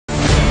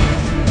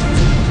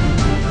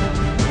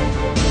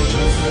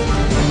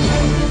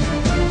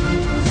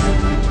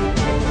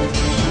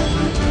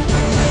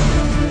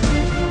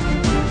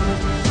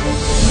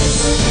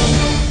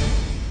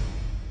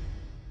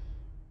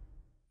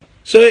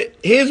So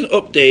here's an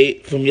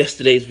update from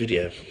yesterday's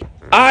video.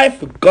 I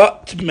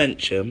forgot to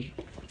mention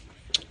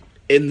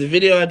in the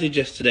video I did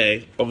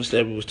yesterday, obviously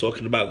everyone was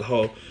talking about the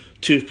whole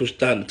toothbrush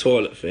down the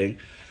toilet thing.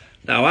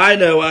 Now I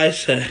know I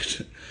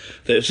said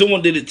that if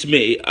someone did it to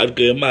me, I'd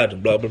go mad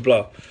and blah blah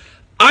blah.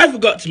 I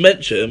forgot to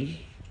mention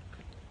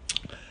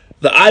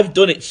that I've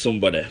done it to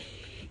somebody.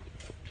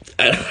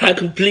 And I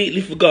completely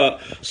forgot.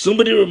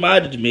 Somebody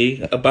reminded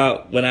me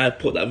about when I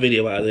put that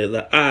video out there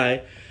that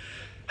I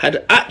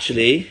had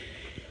actually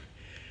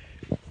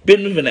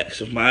been with an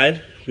ex of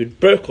mine. We'd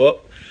broke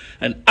up,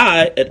 and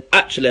I had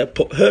actually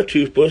put her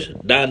toothbrush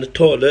down the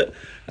toilet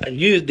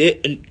and used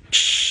it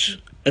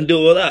and do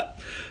all that.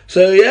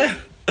 So yeah,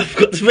 I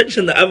forgot to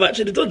mention that I've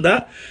actually done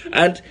that.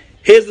 And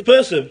here's the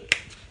person.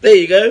 There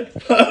you go.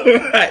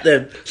 Alright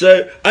then.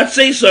 So I'd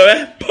say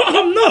sorry, but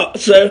I'm not.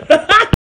 So